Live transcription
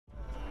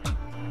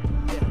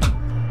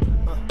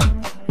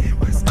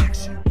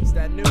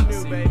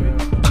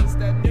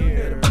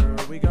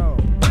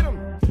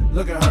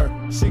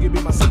She could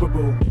be my super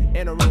boo.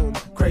 In a room,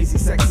 crazy,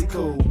 sexy,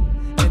 cool.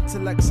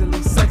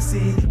 Intellectually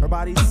sexy, her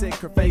body's sick,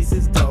 her face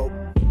is dope.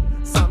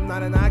 Something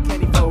out of an eye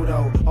candy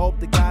photo. Hope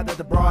the guy that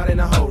the broad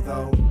in a hoe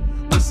though.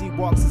 When she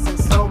walks it's in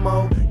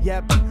slow-mo.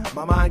 Yep,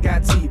 my mind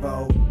got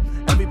TiVo.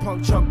 Every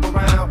punk chunk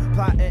around,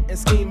 plotting and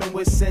scheming,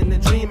 wishing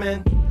and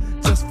dreaming.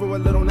 Just for a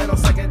little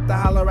nanosecond to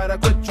holler at her,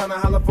 quit tryna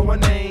holler for her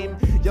name.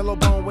 Yellow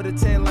bone with a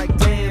 10 like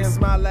damn.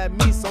 Smile at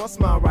me, so I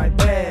smile right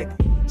back.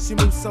 She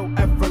moves so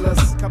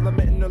effortless,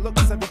 complimenting her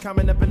looks. Every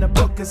comment up in the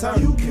book is her.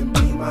 You can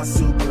be my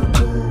super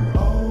boo,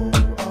 oh,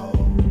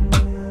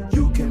 oh.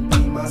 You can be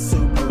my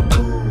super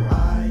boo.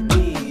 I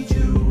need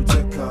you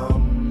to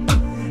come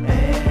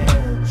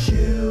and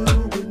chill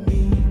with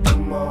me.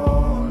 Come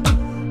on,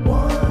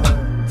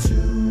 1,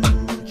 2,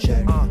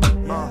 check.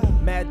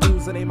 Mad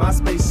dudes and they my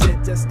space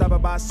shit. Just stopping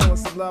by showing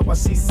some love while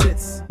she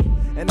sits.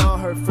 And all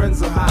her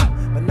friends are hot,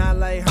 but not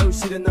like her,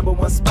 she the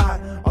 #1 spot.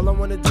 All I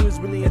wanna do is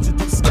really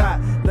introduce Scott.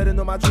 Let her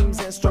know my dreams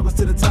and struggles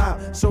to the top.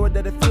 Show her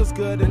that it feels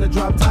good in a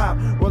drop top.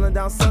 Rolling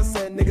down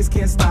Sunset, niggas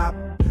can't stop.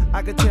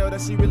 I can tell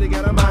that she really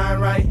got her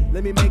mind right.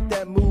 Let me make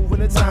that move when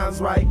the time's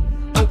right.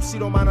 Hope she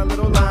don't mind a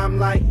little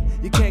limelight.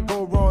 You can't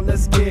go wrong,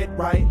 let's get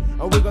right.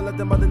 Or we gon' let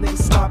them other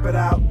niggas swap it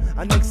out.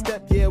 Our next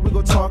step, yeah, we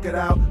gon' talk it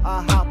out.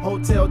 I hop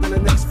hotel, then the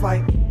next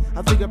flight.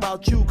 I think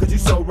about you, cause you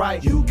so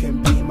right. You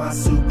can be my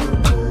super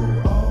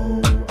boo,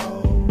 oh,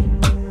 oh.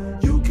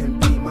 You can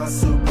be my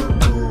super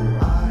boo.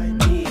 I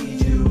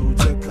need you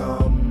to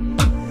come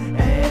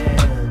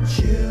and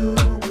chill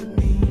with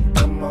me.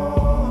 Come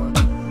on,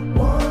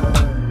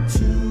 1,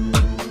 2,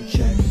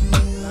 check.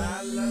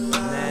 Now,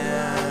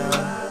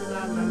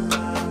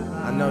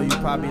 I know you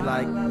probably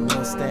like a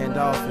little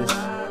standoffish.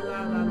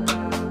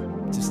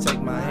 Just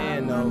take my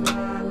hand though.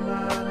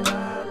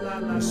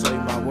 Let me show you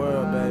my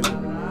world, baby.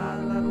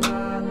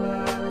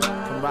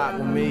 Rock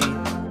with me.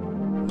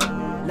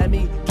 Let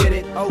me get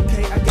it,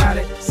 okay, I got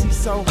it. She's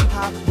so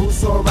hot, boo,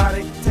 so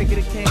erotic. Take it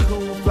to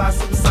Cancun, fly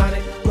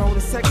supersonic. Grown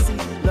and sexy,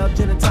 love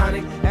gin and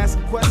tonic.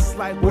 Asking questions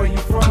like, where you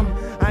from?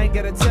 I ain't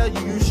gotta tell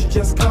you, you should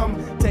just come.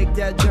 Take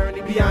that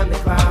journey beyond the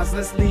clouds.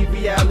 Let's leave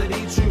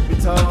reality, truth be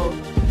told.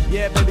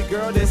 Yeah, baby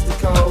girl, this the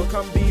code.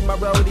 Come be my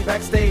roadie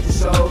backstage at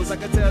shows. I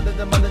can tell that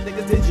them other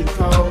niggas did you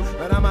cold,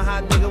 but I'm a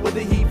hot nigga with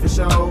the heat for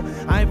show.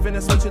 I ain't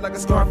finna switch you like a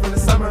scarf in the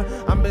summer.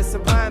 I'm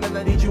missing pine and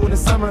I need you in the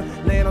summer.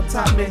 Laying on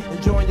top me,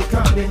 enjoying your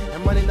company.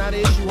 And money not an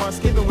issue, I'm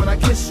skipping when I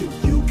kiss you.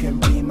 You can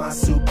be my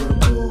super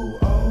boo,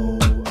 oh,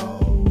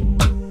 oh.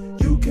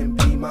 You can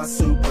be my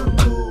super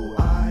boo.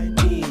 I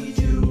need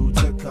you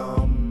to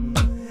come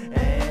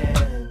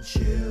and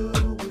chill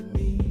with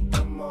me.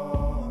 Come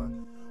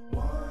on,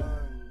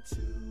 1,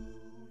 2.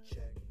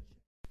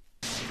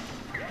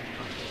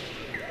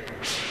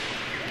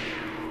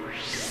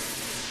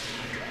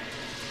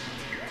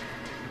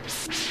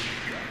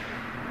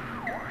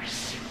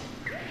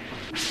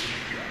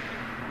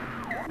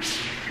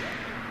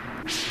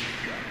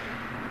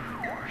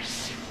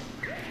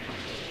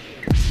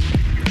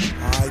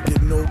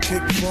 No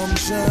kick from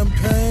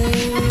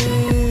champagne.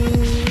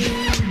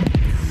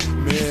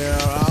 Mere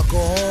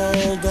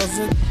alcohol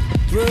doesn't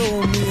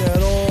thrill me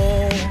at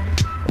all.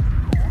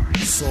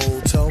 So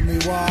tell me,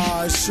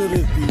 why should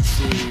it be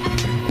true?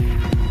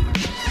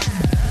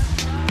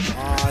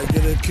 I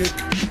get a kick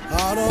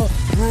out of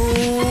brew.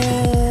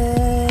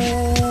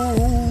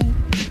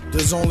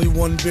 There's only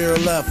one beer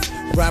left.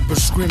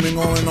 Rappers screaming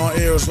all in our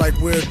ears like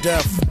we're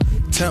deaf.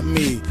 Tempt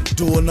me,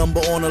 do a number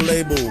on a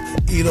label.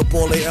 Eat up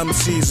all they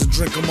MCs and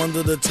drink them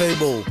under the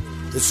table.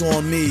 It's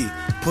on me,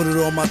 put it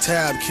on my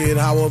tab, kid.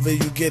 However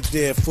you get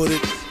there, foot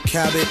it,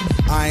 cab it,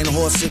 iron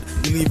horse it.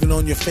 You leave it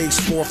on your face,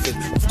 forfeit.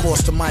 Of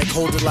course the mic,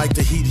 hold it like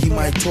the heat, he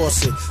might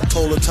toss it.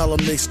 Told her, tell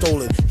him they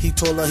stole it. He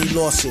told her he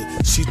lost it.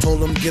 She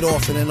told him get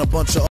off it, and a bunch of